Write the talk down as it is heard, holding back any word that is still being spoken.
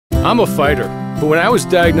I'm a fighter, but when I was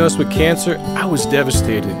diagnosed with cancer, I was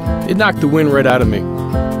devastated. It knocked the wind right out of me.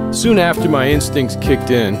 Soon after, my instincts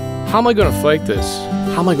kicked in. How am I going to fight this?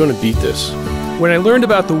 How am I going to beat this? When I learned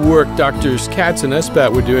about the work Drs. Katz and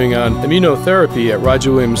Espat were doing on immunotherapy at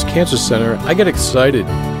Roger Williams Cancer Center, I got excited,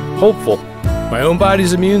 hopeful. My own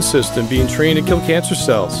body's immune system being trained to kill cancer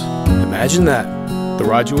cells. Imagine that. The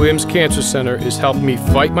Roger Williams Cancer Center is helping me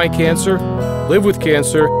fight my cancer, live with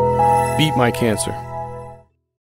cancer, beat my cancer.